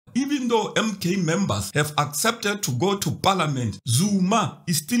even though MK members have accepted to go to parliament, Zuma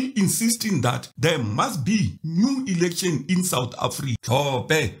is still insisting that there must be new election in South Africa.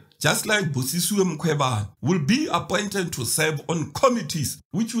 Hlophe, just like Busisiwe Mkhwebane, will be appointed to serve on committees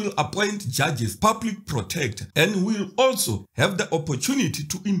which will appoint judges, public protector, and will also have the opportunity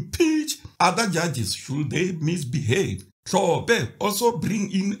to impeach other judges should they misbehave. Hlophe also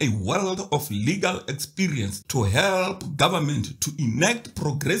bring in a world of legal experience to help government to enact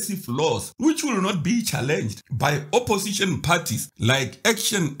progressive laws which will not be challenged by opposition parties like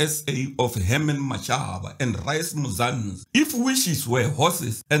Action SA of Herman Mashaba and Rice Muzanz. If wishes were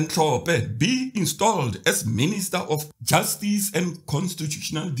horses and Hlophe be installed as Minister of Justice and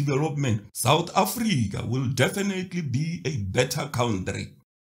Constitutional Development, South Africa will definitely be a better country.